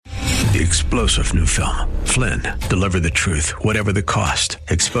The explosive new film, Flynn, Deliver the Truth, Whatever the Cost,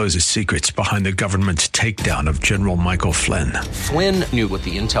 exposes secrets behind the government's takedown of General Michael Flynn. Flynn knew what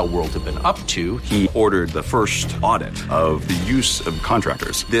the intel world had been up to. He ordered the first audit of the use of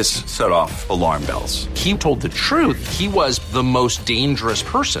contractors. This set off alarm bells. He told the truth. He was the most dangerous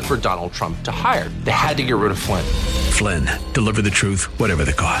person for Donald Trump to hire. They had to get rid of Flynn. Flynn, Deliver the Truth, Whatever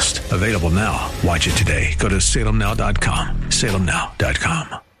the Cost. Available now. Watch it today. Go to salemnow.com.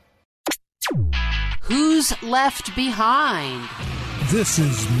 salemnow.com. Who's left behind? This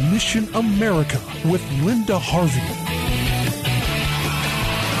is Mission America with Linda Harvey.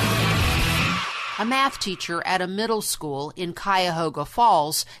 A math teacher at a middle school in Cuyahoga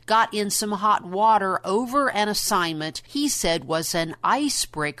Falls got in some hot water over an assignment he said was an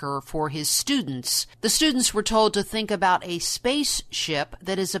icebreaker for his students. The students were told to think about a spaceship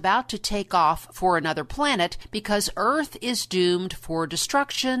that is about to take off for another planet because Earth is doomed for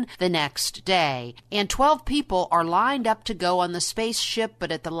destruction the next day. And 12 people are lined up to go on the spaceship,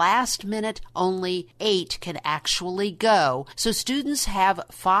 but at the last minute, only 8 can actually go. So students have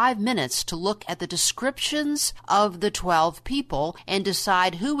 5 minutes to look at the descriptions of the 12 people and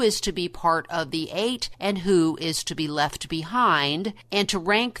decide who is to be part of the 8 and who is to be left behind, and to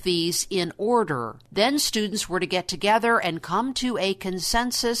rank these in order. Then students were to get together and come to a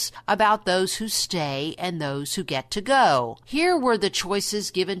consensus about those who stay and those who get to go. Here were the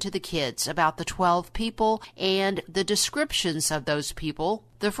choices given to the kids about the 12 people and the descriptions of those people.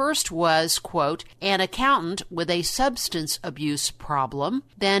 The first was, quote, an accountant with a substance abuse problem,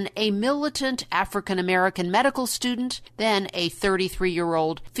 then a militant African-American medical student, then a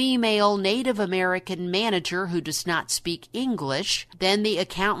 33-year-old female Native American manager who does not speak English, then the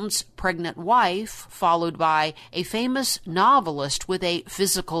accountant's pregnant wife, followed by a famous novelist with a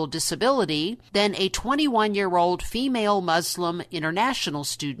physical disability, then a 21-year-old female Muslim international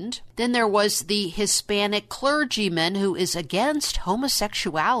student, then there was the Hispanic clergyman who is against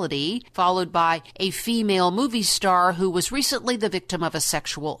homosexuality, followed by a female movie star who was recently the victim of a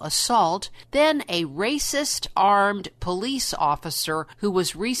sexual assault, then a racist armed police officer who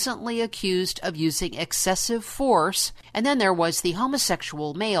was recently accused of using excessive force, and then there was the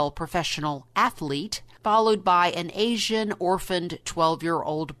homosexual male professional athlete, followed by an Asian orphaned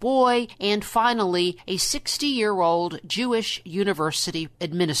 12-year-old boy, and finally a 60-year-old Jewish university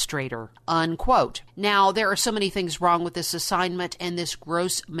administrator, unquote. Now, there are so many things wrong with this assignment and this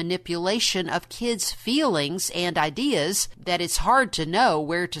gross manipulation of kids' feelings and ideas that it's hard to know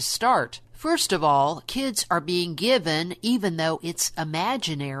where to start. First of all, kids are being given, even though it's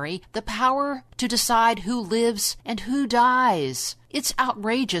imaginary, the power to decide who lives and who dies. It's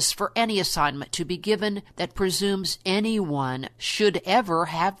outrageous for any assignment to be given that presumes anyone should ever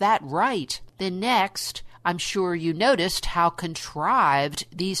have that right. Then next, I'm sure you noticed how contrived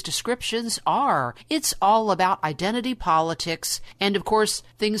these descriptions are. It's all about identity politics, and of course,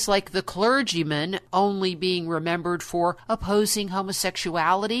 things like the clergyman only being remembered for opposing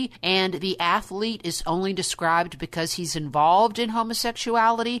homosexuality, and the athlete is only described because he's involved in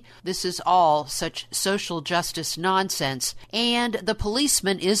homosexuality. This is all such social justice nonsense. And the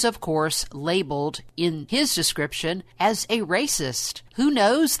policeman is, of course, labeled in his description as a racist. Who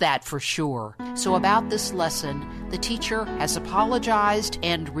knows that for sure? So about this lesson, the teacher has apologized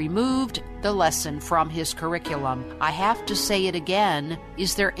and removed the lesson from his curriculum. I have to say it again.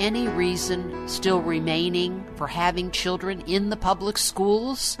 Is there any reason still remaining for having children in the public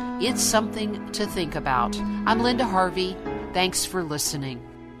schools? It's something to think about. I'm Linda Harvey. Thanks for listening.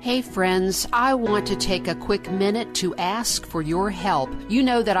 Hey friends, I want to take a quick minute to ask for your help. You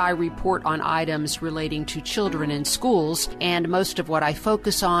know that I report on items relating to children in schools, and most of what I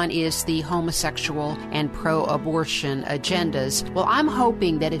focus on is the homosexual and pro-abortion agendas. Well, I'm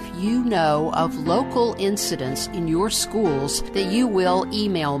hoping that if you know of local incidents in your schools, that you will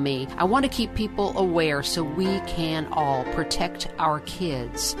email me. I want to keep people aware so we can all protect our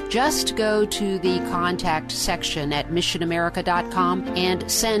kids. Just go to the contact section at missionamerica.com and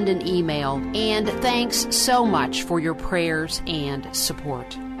send an email. And thanks so much for your prayers and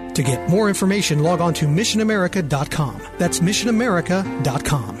support. To get more information, log on to missionamerica.com. That's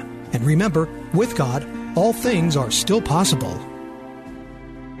missionamerica.com. And remember, with God, all things are still possible.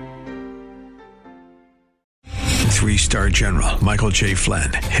 3-star General Michael J.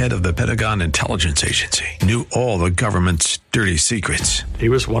 Flynn, head of the Pentagon Intelligence Agency, knew all the government's dirty secrets. He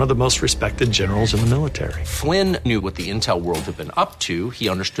was one of the most respected generals in the military. Flynn knew what the intel world had been up to. He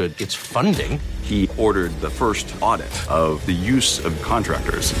understood its funding. He ordered the first audit of the use of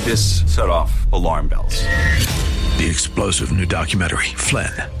contractors. This set off alarm bells. The explosive new documentary,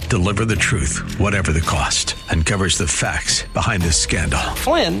 Flynn, deliver the truth, whatever the cost, and covers the facts behind this scandal.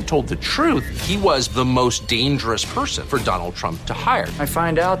 Flynn told the truth. He was the most dangerous person for Donald Trump to hire. I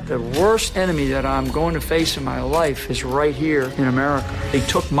find out the worst enemy that I'm going to face in my life is right here in America. They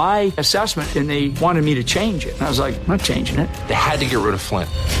took my assessment and they wanted me to change it. And I was like, I'm not changing it. They had to get rid of Flynn.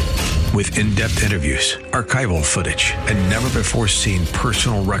 With in-depth interviews, archival footage, and never-before-seen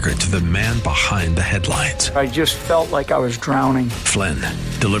personal records of the man behind the headlines. I just felt like I was drowning. Flynn,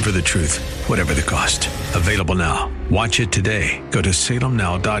 deliver the truth, whatever the cost. Available now. Watch it today. Go to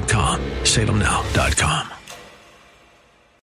salemnow.com. salemnow.com.